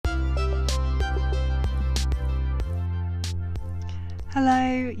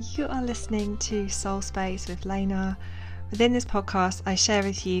Hello, you are listening to Soul Space with Lena. Within this podcast, I share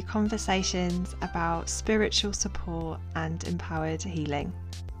with you conversations about spiritual support and empowered healing.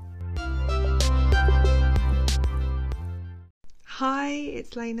 Hi,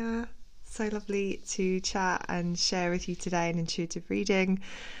 it's Lena. So lovely to chat and share with you today an intuitive reading.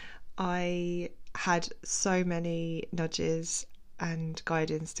 I had so many nudges and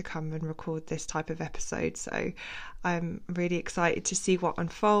guidance to come and record this type of episode, so I'm really excited to see what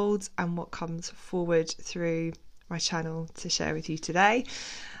unfolds and what comes forward through my channel to share with you today.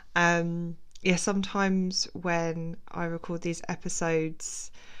 Sometimes when I record these episodes,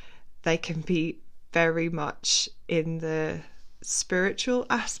 they can be very much in the spiritual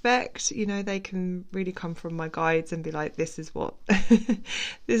aspect. They can really come from my guides and be like, this is what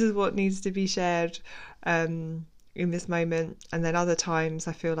this is what needs to be shared in this moment. And then other times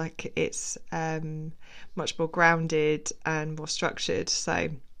I feel like it's much more grounded and more structured. So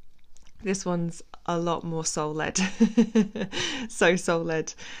this one's a lot more soul-led. So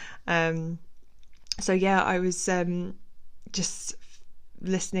soul-led. I was just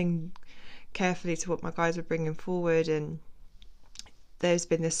listening carefully to what my guides were bringing forward, and there's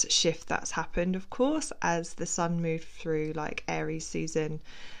been this shift that's happened, of course, as the sun moved through like Aries season,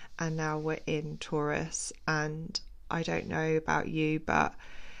 and now we're in Taurus. And I don't know about you, but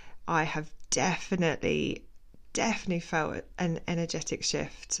I have definitely felt an energetic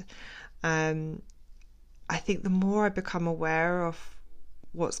shift. I think the more I become aware of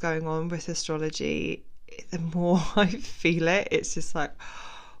what's going on with astrology, the more I feel it. It's just like,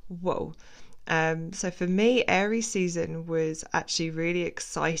 whoa. So for me, Aries season was actually really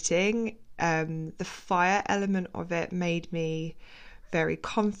exciting. The fire element of it made me very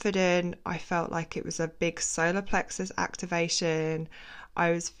confident. I felt like it was a big solar plexus activation.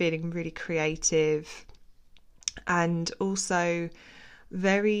 I was feeling really creative and also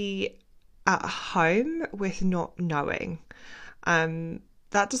very at home with not knowing.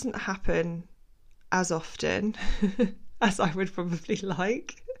 That doesn't happen as often as I would probably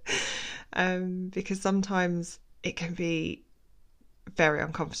like, because sometimes it can be very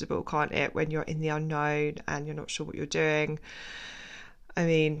uncomfortable, can't it, when you're in the unknown and you're not sure what you're doing. I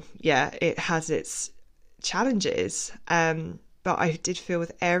mean, yeah, it has its challenges, but I did feel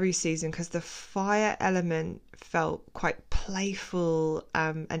with Aries season, because the fire element felt quite playful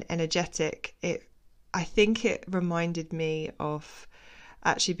and energetic. I think it reminded me of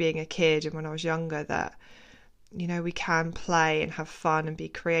actually being a kid, and when I was younger, that we can play and have fun and be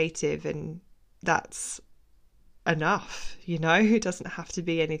creative, and that's enough. It doesn't have to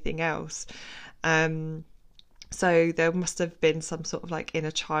be anything else. So there must have been some sort of like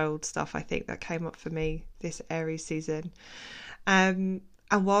inner child stuff, I think, that came up for me this Aries season. And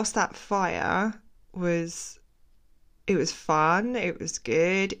whilst that fire was fun, it was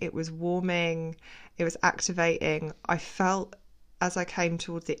good, it was warming, it was activating, I felt as I came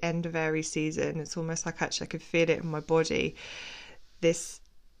towards the end of Aries season, it's almost like actually I could feel it in my body, this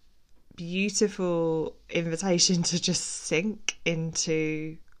beautiful invitation to just sink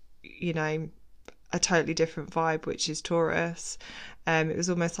into, a totally different vibe, which is Taurus. It was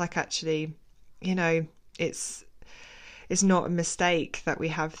almost like actually, it's not a mistake that we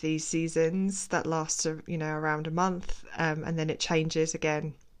have these seasons that last, around a month, and then it changes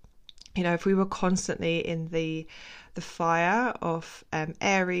again. If we were constantly in the fire of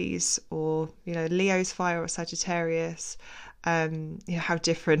Aries, or Leo's fire, or Sagittarius, how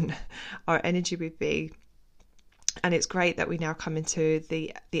different our energy would be. And it's great that we now come into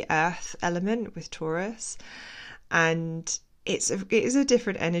the earth element with Taurus, and it is a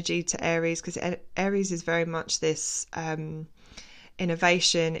different energy to Aries, because Aries is very much this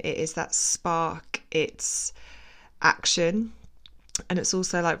innovation. It is that spark, it's action, and it's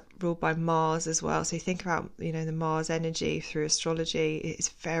also like ruled by Mars as well. So you think about the Mars energy through astrology, it's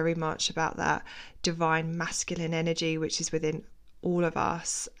very much about that divine masculine energy which is within all of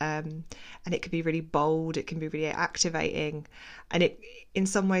us, and it can be really bold, it can be really activating, and it in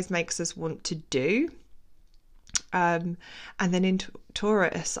some ways makes us want to do. And then in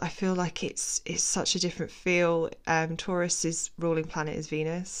Taurus, I feel like it's such a different feel. Taurus's ruling planet is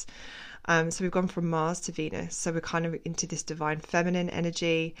Venus, so we've gone from Mars to Venus, so we're kind of into this divine feminine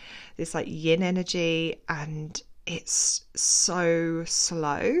energy, this like yin energy, and it's so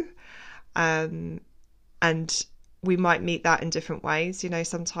slow, and we might meet that in different ways.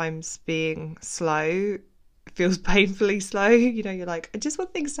 Sometimes being slow feels painfully slow. You're like, I just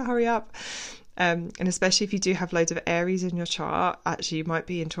want things to hurry up. And especially if you do have loads of Aries in your chart, actually you might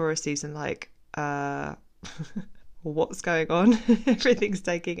be in Taurus season like, what's going on? Everything's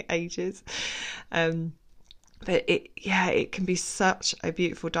taking ages. but it can be such a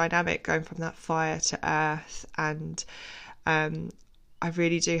beautiful dynamic going from that fire to earth. And I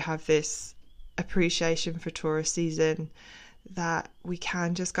really do have this appreciation for Taurus season, that we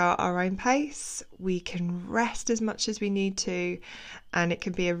can just go at our own pace, we can rest as much as we need to, and it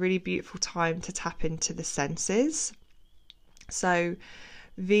can be a really beautiful time to tap into the senses. So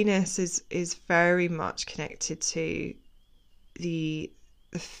Venus is very much connected to the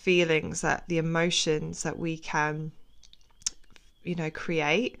feelings, that the emotions that we can,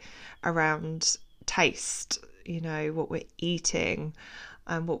 create around taste, what we're eating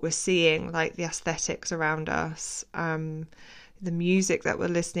and what we're seeing, like the aesthetics around us, the music that we're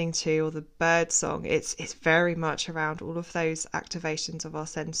listening to, or the bird song. It's very much around all of those activations of our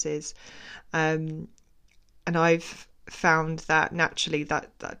senses. And I've found that naturally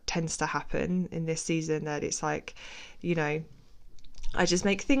that tends to happen in this season, that it's like, I just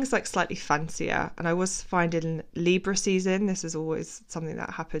make things like slightly fancier. And I was finding Libra season, this is always something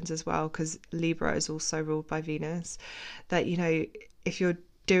that happens as well, because Libra is also ruled by Venus, that, if you're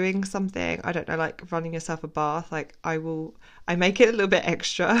doing something, I don't know, like running yourself a bath, like I make it a little bit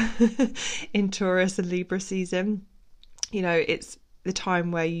extra in Taurus and Libra season. It's the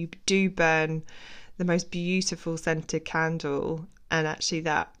time where you do burn the most beautiful scented candle, and actually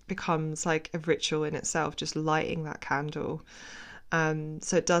that becomes like a ritual in itself, just lighting that candle.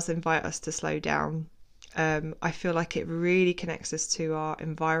 So it does invite us to slow down. I feel like it really connects us to our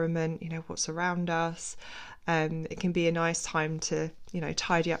environment, what's around us. It can be a nice time to,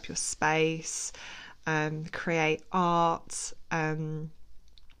 tidy up your space, create art.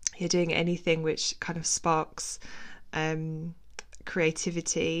 You're doing anything which kind of sparks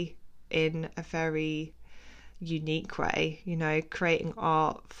creativity in a very unique way, creating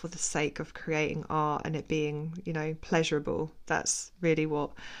art for the sake of creating art and it being, pleasurable. That's really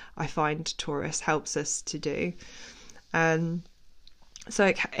what I find Taurus helps us to do. So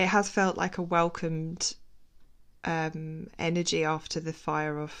it has felt like a welcomed energy after the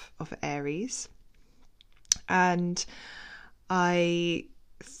fire of Aries. And I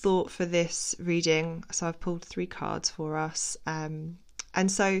thought for this reading, so I've pulled 3 cards for us, and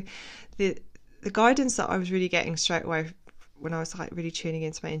so the guidance that I was really getting straight away when I was like really tuning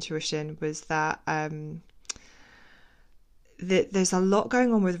into my intuition was that there's a lot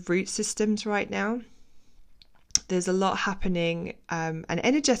going on with root systems right now. There's a lot happening, and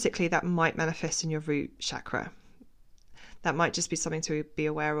energetically that might manifest in your root chakra. That might just be something to be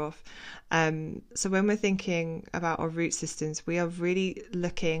aware of. So when we're thinking about our root systems, we are really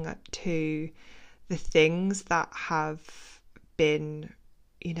looking to the things that have been,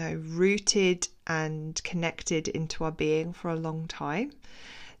 rooted and connected into our being for a long time.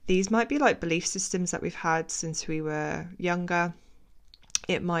 These might be like belief systems that we've had since we were younger.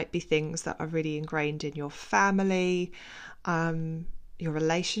 It might be things that are really ingrained in your family, your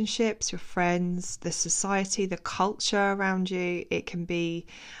relationships, your friends, the society, the culture around you. It can be,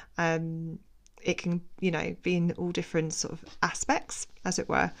 be in all different sort of aspects, as it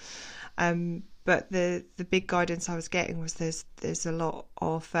were. But the big guidance I was getting was there's a lot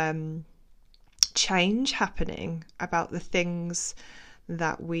of change happening about the things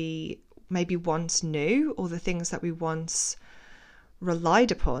that we maybe once knew, or the things that we once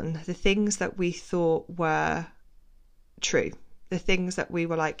relied upon, the things that we thought were true, the things that we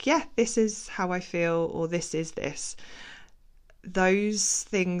were like, yeah, this is how I feel, or this is this. Those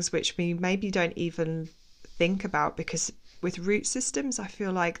things which we maybe don't even think about, because with root systems, I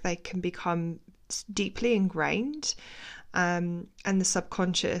feel like they can become deeply ingrained, and the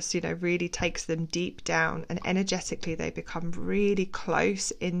subconscious, really takes them deep down, and energetically they become really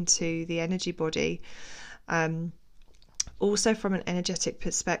close into the energy body. Also from an energetic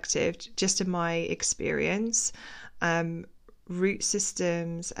perspective, just in my experience, root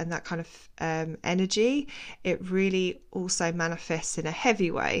systems and that kind of energy, it really also manifests in a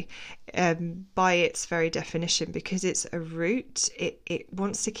heavy way, by its very definition, because it's a root. It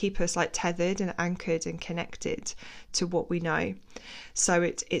wants to keep us like tethered and anchored and connected to what we know. So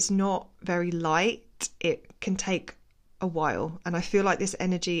it's not very light. It can take a while, and I feel like this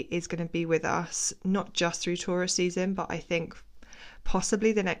energy is going to be with us not just through Taurus season, but I think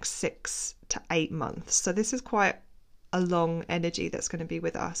possibly the next 6 to 8 months. So this is quite a long energy that's going to be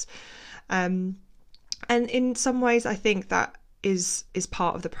with us, and in some ways I think that is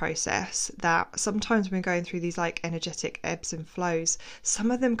part of the process, that sometimes when we're going through these like energetic ebbs and flows,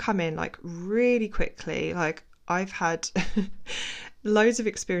 some of them come in like really quickly. Like I've had loads of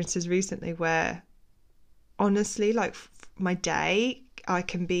experiences recently where honestly, like my day, I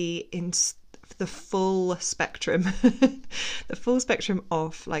can be in the full spectrum, the full spectrum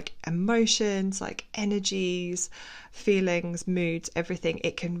of like emotions, like energies, feelings, moods, everything.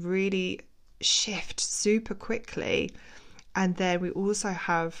 It can really shift super quickly. And then we also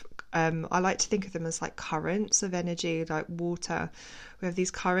have, I like to think of them as like currents of energy, like water. We have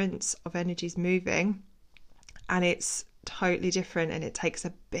these currents of energies moving, and it's totally different, and it takes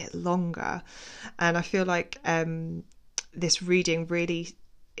a bit longer. And I feel like this reading really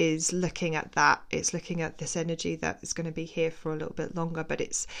is looking at that. It's looking at this energy that is going to be here for a little bit longer, but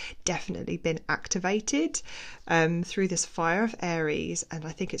it's definitely been activated through this fire of Aries, and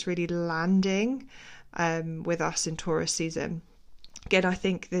I think it's really landing with us in Taurus season. Again, I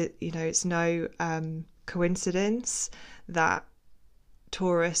think that, you know, it's no coincidence that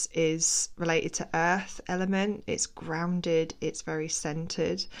Taurus is related to earth element. It's grounded, it's very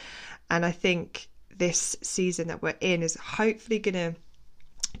centered. And I think this season that we're in is hopefully going to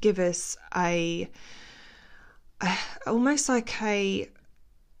give us almost like I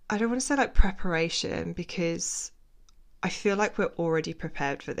don't want to say like preparation, because I feel like we're already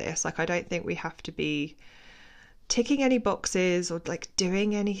prepared for this. Like, I don't think we have to be ticking any boxes or like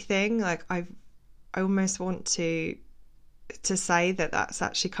doing anything. Like, I almost want to say that that's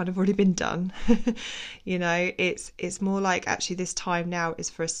actually kind of already been done. You know, it's more like actually this time now is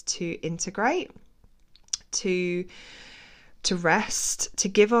for us to integrate, to rest, to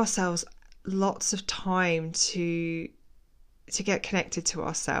give ourselves lots of time to get connected to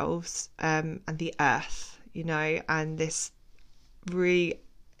ourselves and the earth, you know, and this really,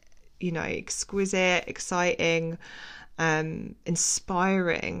 you know, exquisite, exciting,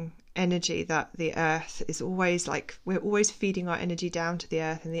 inspiring energy that the earth is always like, we're always feeding our energy down to the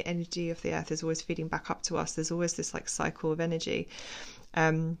earth, and the energy of the earth is always feeding back up to us. There's always this like cycle of energy,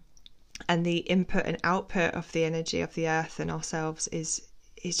 and the input and output of the energy of the earth and ourselves is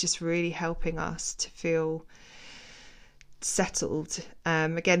just really helping us to feel settled.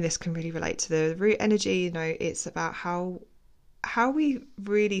 Again, this can really relate to the root energy. You know, it's about how we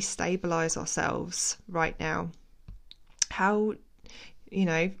really stabilize ourselves right now. How, you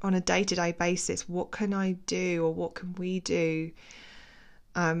know, on a day-to-day basis, what can I do, or what can we do?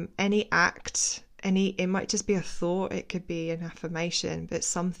 Any act, it might just be a thought, it could be an affirmation, but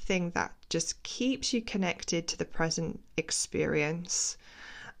something that just keeps you connected to the present experience,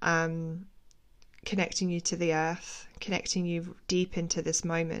 connecting you to the earth, connecting you deep into this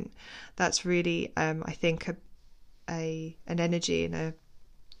moment. That's really, I think, an energy and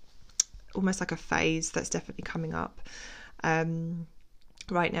almost like a phase that's definitely coming up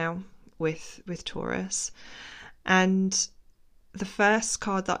right now with Taurus. And the first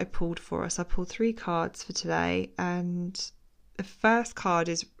card that I pulled for us, I pulled 3 cards for today, and the first card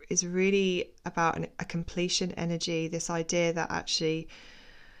is really about a completion energy, this idea that actually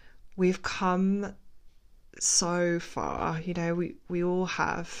we've come so far, you know, we all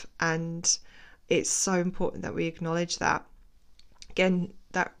have, and it's so important that we acknowledge that. Again,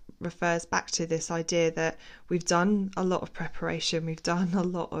 that refers back to this idea that we've done a lot of preparation, we've done a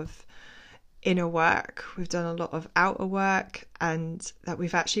lot of inner work, we've done a lot of outer work, and that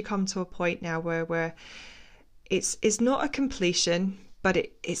we've actually come to a point now where it's not a completion, but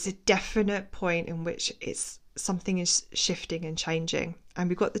it's a definite point in which something is shifting and changing. And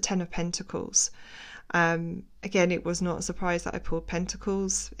we've got the 10 of Pentacles. Again, it was not a surprise that I pulled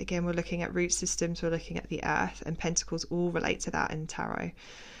Pentacles. Again, we're looking at root systems, we're looking at the earth, and Pentacles all relate to that in tarot.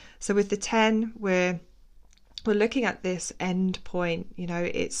 So with the 10, we're looking at this end point. You know,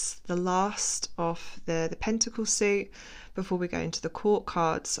 it's the last of the Pentacle suit before we go into the Court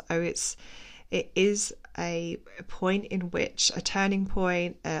cards. So it is a point in which a turning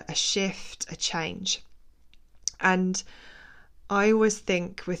point, a shift, a change. And I always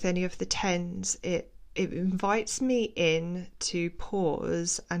think with any of the 10s, it invites me in to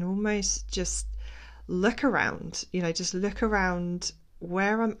pause and almost just look around, you know, just look around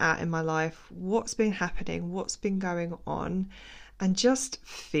where I'm at in my life, what's been happening, what's been going on, and just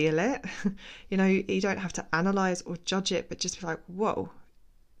feel it. You know, you don't have to analyze or judge it, but just be like, whoa,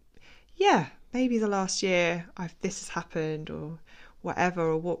 yeah, maybe the last year this has happened, or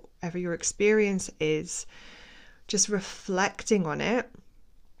whatever your experience is. Just reflecting on it,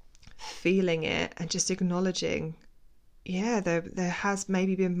 feeling it, and just acknowledging, yeah, there has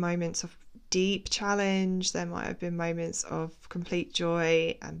maybe been moments of deep challenge, there might have been moments of complete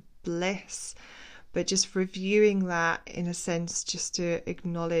joy and bliss, but just reviewing that in a sense, just to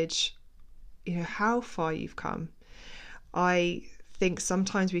acknowledge, you know, how far you've come. I think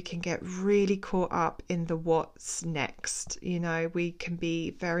sometimes we can get really caught up in the what's next. You know, we can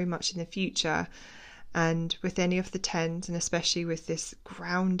be very much in the future, And with any of the tens, and especially with this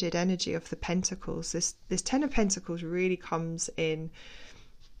grounded energy of the pentacles, this Ten of Pentacles really comes in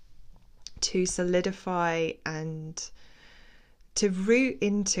to solidify and to root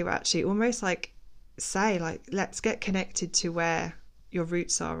into, actually almost like say, like, let's get connected to where your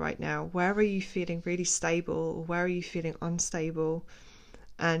roots are right now. Where are you feeling really stable, or where are you feeling unstable?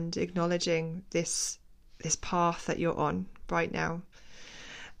 And acknowledging this path that you're on right now.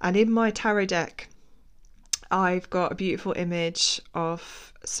 And in my tarot deck, I've got a beautiful image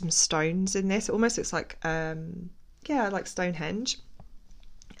of some stones in this. It almost looks like like Stonehenge.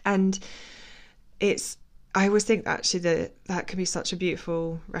 And I always think actually that can be such a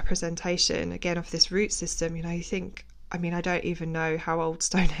beautiful representation again of this root system. You know, you think, I mean, I don't even know how old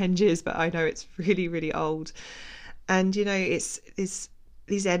Stonehenge is, but I know it's really, really old. And you know, it's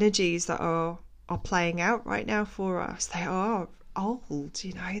these energies that are playing out right now for us. They are old,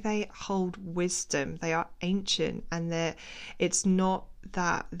 you know, they hold wisdom, they are ancient, and it's not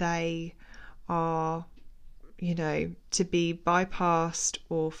that they are, you know, to be bypassed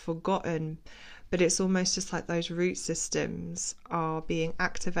or forgotten, but it's almost just like those root systems are being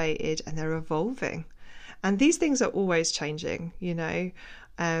activated and they're evolving. And these things are always changing, you know.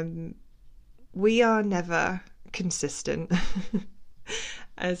 We are never consistent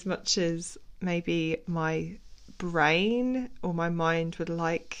as much as maybe my brain or my mind would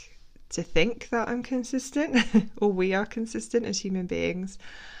like to think that I'm consistent or we are consistent as human beings.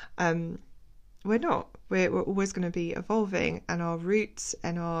 We're not. We're always going to be evolving, and our roots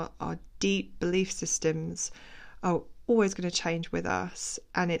and our deep belief systems are always going to change with us.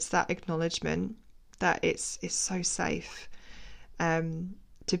 And it's that acknowledgement that it's so safe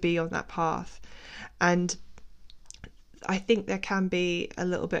to be on that path. And I think there can be a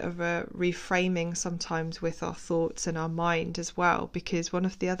little bit of a reframing sometimes with our thoughts and our mind as well, because one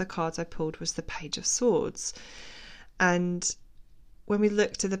of the other cards I pulled was the Page of Swords. And when we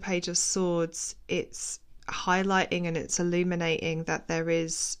look to the Page of Swords, it's highlighting and it's illuminating that there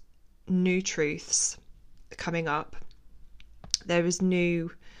is new truths coming up. There is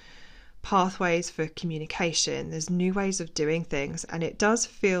new pathways for communication. There's new ways of doing things. And it does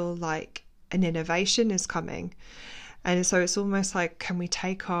feel like an innovation is coming. And so it's almost like, can we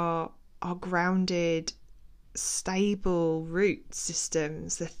take our grounded, stable root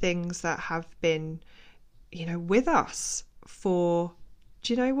systems, the things that have been, you know, with us for,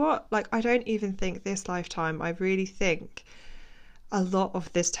 do you know what? Like, I don't even think this lifetime, I really think a lot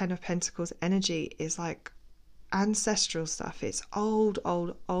of this Ten of Pentacles energy is like ancestral stuff. It's old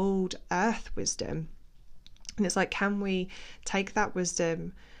earth wisdom. And it's like, can we take that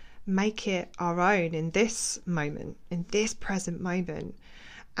wisdom, make it our own in this moment, in this present moment,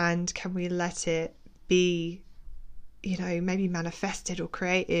 and can we let it be, you know, maybe manifested or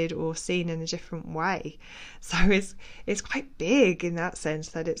created or seen in a different way? So it's quite big in that sense,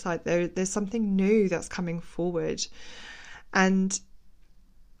 that it's like there's something new that's coming forward. And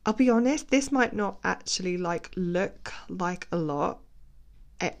I'll be honest, this might not actually look like a lot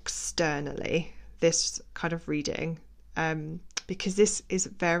externally, this kind of reading, because this is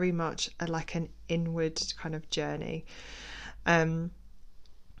very much like an inward kind of journey. So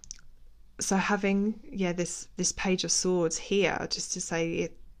having this Page of Swords here, just to say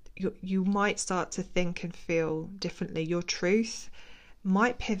you might start to think and feel differently. Your truth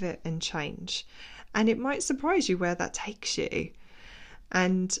might pivot and change, and it might surprise you where that takes you.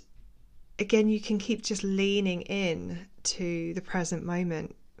 And again, you can keep just leaning in to the present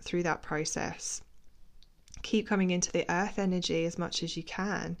moment through that process. Keep coming into the earth energy as much as you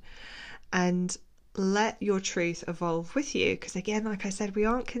can, and let your truth evolve with you. Because again, like I said, we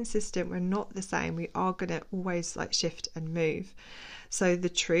aren't consistent, we're not the same, we are going to always shift and move. So the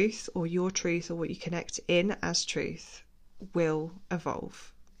truth, or your truth, or what you connect in as truth, will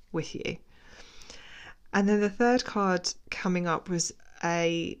evolve with you. And then the third card coming up was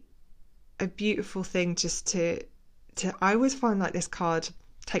a beautiful thing, just to I always find like this card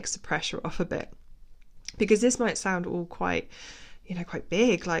takes the pressure off a bit, because this might sound all quite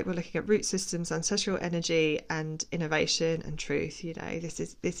big, like we're looking at root systems, ancestral energy, and innovation and truth. You know, this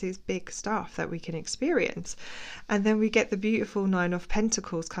is big stuff that we can experience. And then we get the beautiful Nine of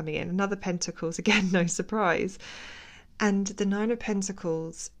Pentacles coming in, another Pentacles, again, no surprise. And the Nine of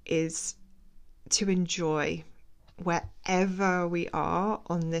Pentacles is to enjoy wherever we are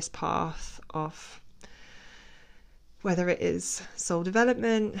on this path of, whether it is soul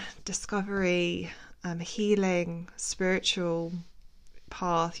development, discovery, healing, spiritual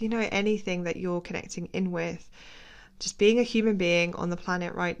path, you know, anything that you're connecting in with. Just being a human being on the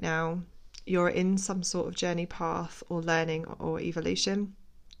planet right now, you're in some sort of journey path or learning or evolution.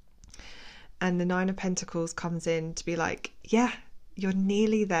 And the Nine of Pentacles comes in to be like, yeah, you're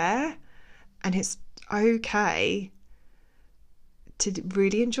nearly there, and it's okay to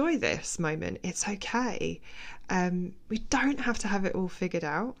really enjoy this moment. It's okay. We don't have to have it all figured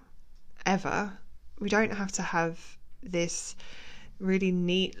out, ever. We don't have to have this really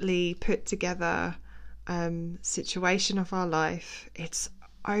neatly put together situation of our life. It's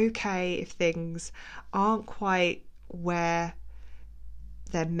okay if things aren't quite where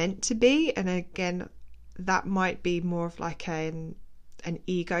they're meant to be. And again, that might be more of like an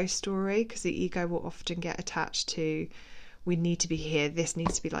ego story, because the ego will often get attached to, we need to be here, this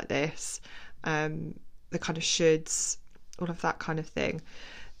needs to be like this, the kind of shoulds, all of that kind of thing.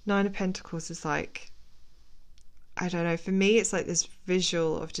 Nine of Pentacles is like, I don't know, for me it's like this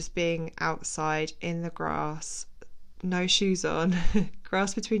visual of just being outside in the grass, no shoes on,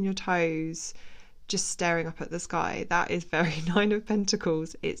 grass between your toes, just staring up at the sky. That is very Nine of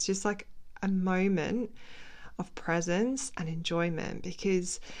Pentacles. It's just like a moment of presence and enjoyment,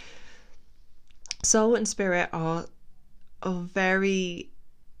 because soul and spirit are very,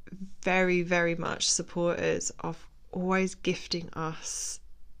 very, very much supporters of always gifting us,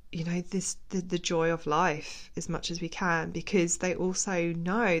 you know, the joy of life as much as we can, because they also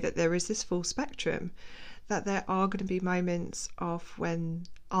know that there is this full spectrum, that there are going to be moments of when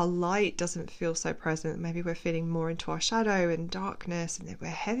our light doesn't feel so present. Maybe we're feeling more into our shadow and darkness, and that we're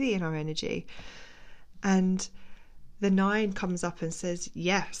heavy in our energy. And the 9 comes up and says,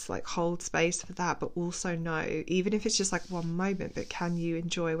 yes, like hold space for that, but also know, even if it's just like one moment, but can you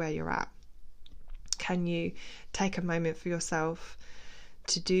enjoy where you're at? Can you take a moment for yourself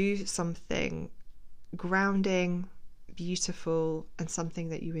to do something grounding, beautiful, and something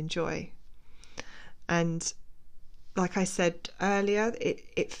that you enjoy? And like I said earlier,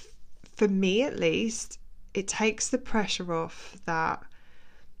 it for me at least, it takes the pressure off that,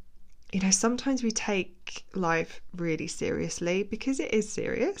 you know, sometimes we take life really seriously, because it is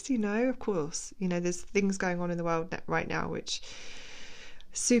serious, you know, of course, you know, there's things going on in the world right now which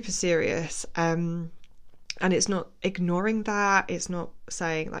super serious, and it's not ignoring that, it's not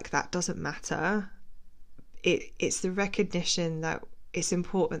saying like that doesn't matter. It's the recognition that it's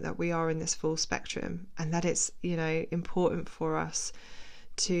important that we are in this full spectrum, and that it's, you know, important for us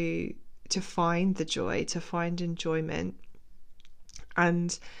to find the joy, to find enjoyment.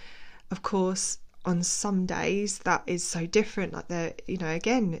 And of course, on some days that is so different, like you know,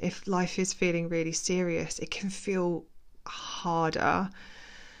 again, if life is feeling really serious, it can feel harder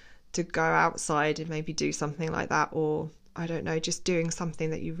to go outside and maybe do something like that, or I don't know, just doing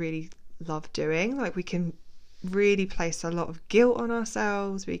something that you really love doing. Like, we can really place a lot of guilt on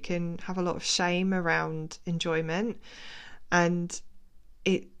ourselves, we can have a lot of shame around enjoyment, and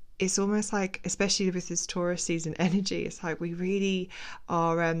it's almost like, especially with this Taurus season energy, it's like we really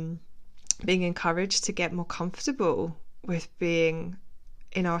are being encouraged to get more comfortable with being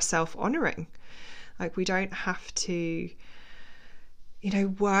in our self-honoring. Like, we don't have to, you know,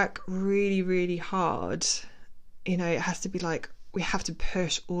 work really, really hard. You know, it has to be like we have to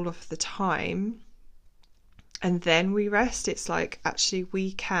push all of the time and then we rest. It's like, actually,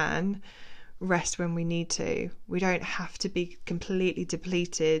 we can rest when we need to. We don't have to be completely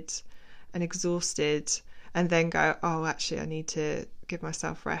depleted and exhausted and then go, oh, actually, I need to give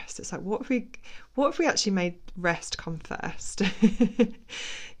myself rest. It's like, what if we actually made rest come first?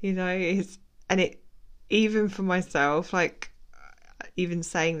 You know, it even for myself, like, even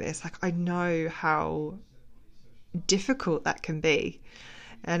saying this, like, I know how difficult that can be.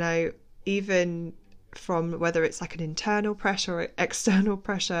 And I, even from whether it's like an internal pressure or external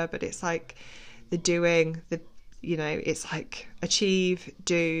pressure, but it's like the doing, you know, it's like achieve,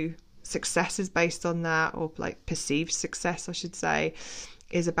 do. Success is based on that, or like perceived success, I should say,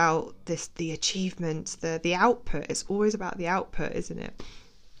 is about the achievement, the output. It's always about the output, isn't it?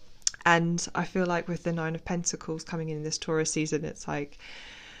 And I feel like with the Nine of Pentacles coming in this Taurus season, it's like,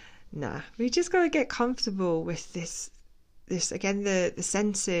 nah, we just got to get comfortable with this again, the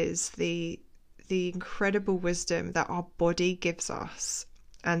senses, the incredible wisdom that our body gives us.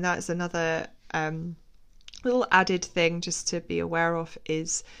 And that's another little added thing just to be aware of,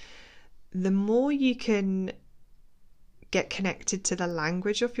 is the more you can get connected to the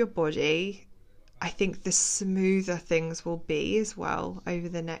language of your body, I think the smoother things will be as well over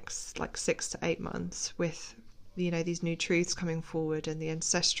the next like 6 to 8 months, with, you know, these new truths coming forward and the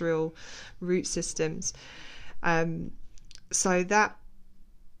ancestral root systems. So that,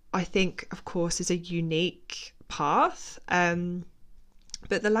 I think, of course, is a unique path.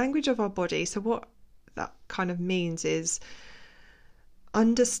 But the language of our body, so what that kind of means is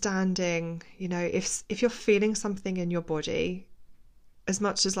understanding, you know, if you're feeling something in your body, as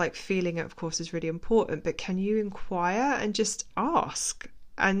much as like feeling it, of course, is really important, but can you inquire and just ask?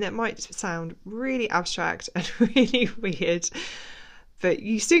 And that might sound really abstract and really weird, but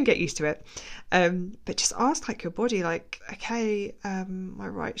you soon get used to it. But just ask like your body, like, okay, my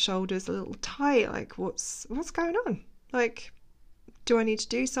right shoulder's a little tight. Like, what's going on? Like, do I need to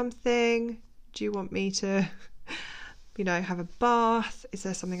do something? Do you want me to, have a bath? Is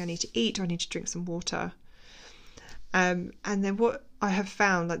there something I need to eat? Do I need to drink some water? And then what I have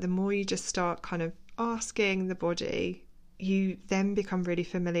found, like the more you just start kind of asking the body, you then become really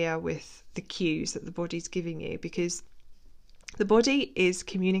familiar with the cues that the body's giving you, because the body is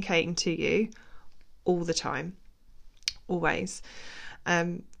communicating to you all the time, always.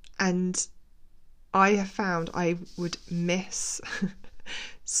 And I have found I would miss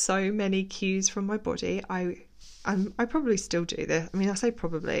so many cues from my body. I probably still do this. I mean, I say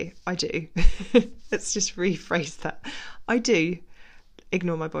probably, I do. Let's just rephrase that. I do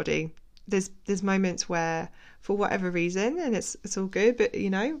ignore my body. There's moments where, for whatever reason, and it's all good, but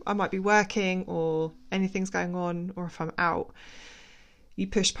I might be working or anything's going on, or if I'm out, you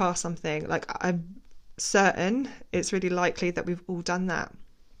push past something. Like, I'm certain it's really likely that we've all done that.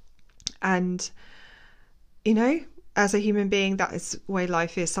 And as a human being, that is the way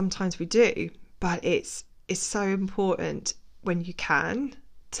life is. Sometimes we do, but it's so important when you can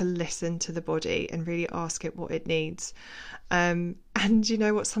to listen to the body and really ask it what it needs. And you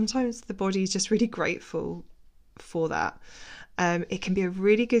know what? Sometimes the body is just really grateful for that. It can be a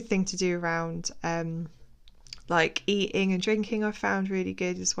really good thing to do around like eating and drinking. I've found really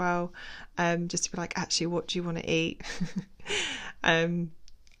good as well. Just to be like, actually, what do you want to eat? And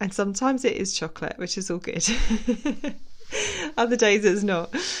sometimes it is chocolate, which is all good. Other days it's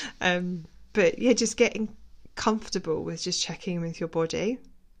not. But yeah, just getting comfortable with just checking in with your body.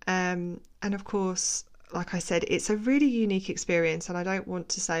 And of course, like I said, it's a really unique experience, and I don't want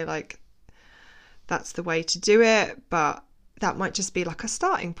to say like that's the way to do it, but that might just be like a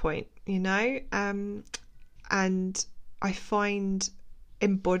starting point, and I find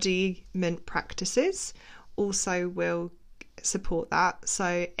embodiment practices also will support that.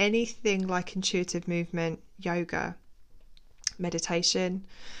 So anything like intuitive movement, yoga, meditation,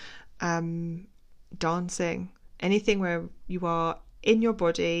 dancing, anything where you are in your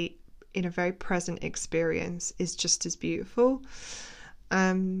body in a very present experience is just as beautiful.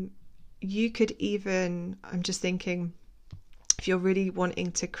 You could even, I'm just thinking, if you're really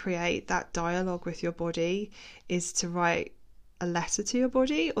wanting to create that dialogue with your body, is to write a letter to your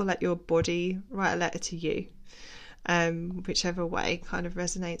body, or let your body write a letter to you, whichever way kind of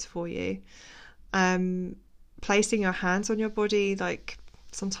resonates for you. Placing your hands on your body, like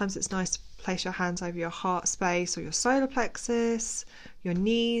sometimes it's nice to place your hands over your heart space or your solar plexus, your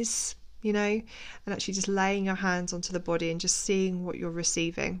knees, and actually just laying your hands onto the body and just seeing what you're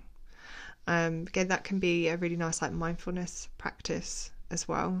receiving. Again, that can be a really nice like mindfulness practice as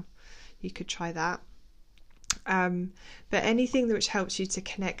well. You could try that. But anything which helps you to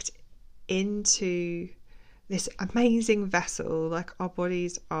connect into this amazing vessel, like our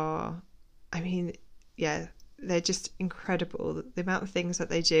bodies are, they're just incredible, the amount of things that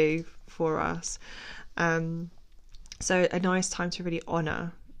they do for us. So a nice time to really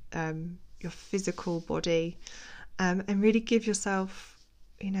honour your physical body, and really give yourself,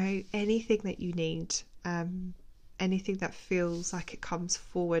 anything that you need, anything that feels like it comes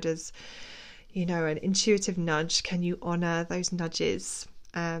forward as, an intuitive nudge. Can you honour those nudges,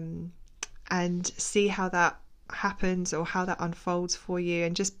 and see how that happens or how that unfolds for you,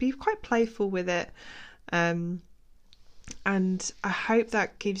 and just be quite playful with it. And I hope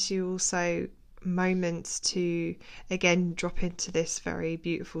that gives you also moments to, again, drop into this very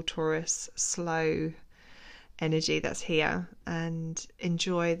beautiful Taurus slow energy that's here, and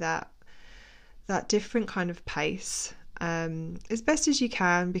enjoy that different kind of pace as best as you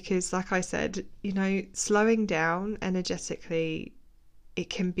can, because like I said, slowing down energetically, it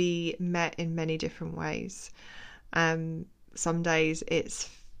can be met in many different ways. Some days it's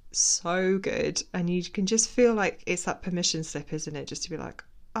so good, and you can just feel like it's that permission slip, isn't it, just to be like,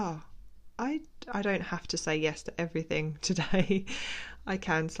 oh, I don't have to say yes to everything today. I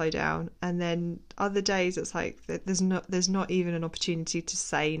can slow down. And then other days it's like there's not even an opportunity to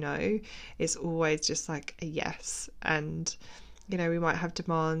say no. It's always just like a yes. And we might have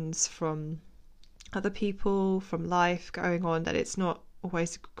demands from other people, from life going on, that it's not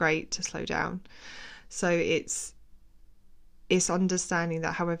always great to slow down. So it's understanding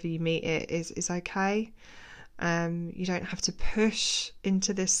that however you meet it is okay. You don't have to push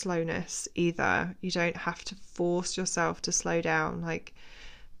into this slowness either. You don't have to force yourself to slow down. Like,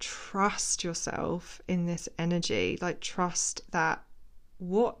 trust yourself in this energy. Like, trust that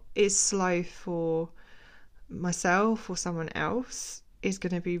what is slow for myself or someone else is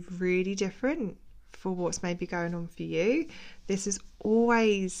going to be really different for what's maybe going on for you. This is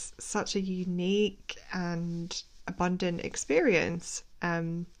always such a unique and abundant experience,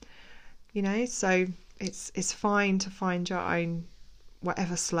 you know, so it's fine to find your own,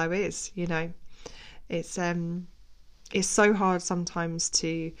 whatever slow is, you know. It's so hard sometimes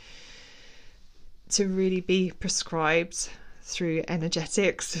to really be prescribed through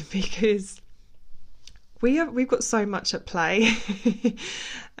energetics, because we've got so much at play.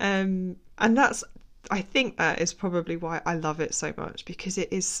 And I think that is probably why I love it so much, because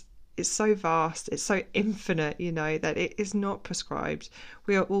it's so vast, it's so infinite, you know, that it is not prescribed.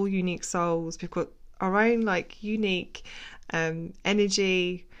 We are all unique souls. We've got our own like unique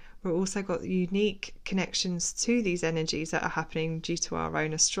energy. We've also got unique connections to these energies that are happening due to our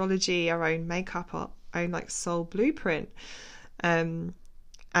own astrology, our own makeup, our own like soul blueprint. And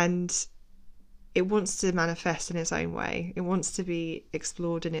it wants to manifest in its own way. It wants to be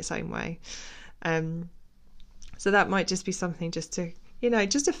explored in its own way. So that might just be something just to, you know,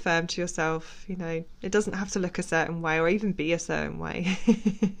 just affirm to yourself, you know, it doesn't have to look a certain way or even be a certain way.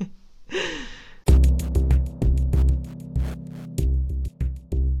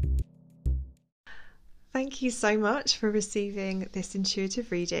 Thank you so much for receiving this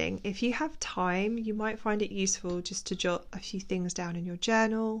intuitive reading. If you have time, you might find it useful just to jot a few things down in your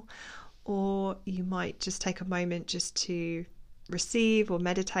journal, or you might just take a moment just to receive or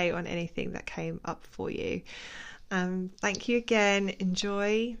meditate on anything that came up for you. Thank you again.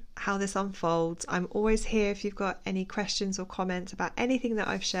 Enjoy how this unfolds. I'm always here if you've got any questions or comments about anything that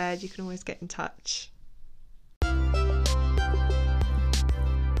I've shared. You can always get in touch.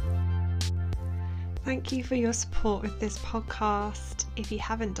 Thank you for your support with this podcast. If you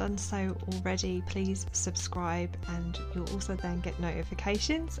haven't done so already, please subscribe, and you'll also then get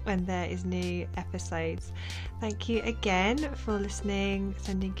notifications when there is new episodes. Thank you again for listening,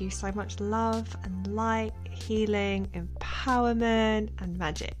 sending you so much love and light, healing, empowerment and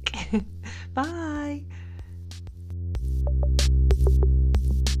magic. Bye.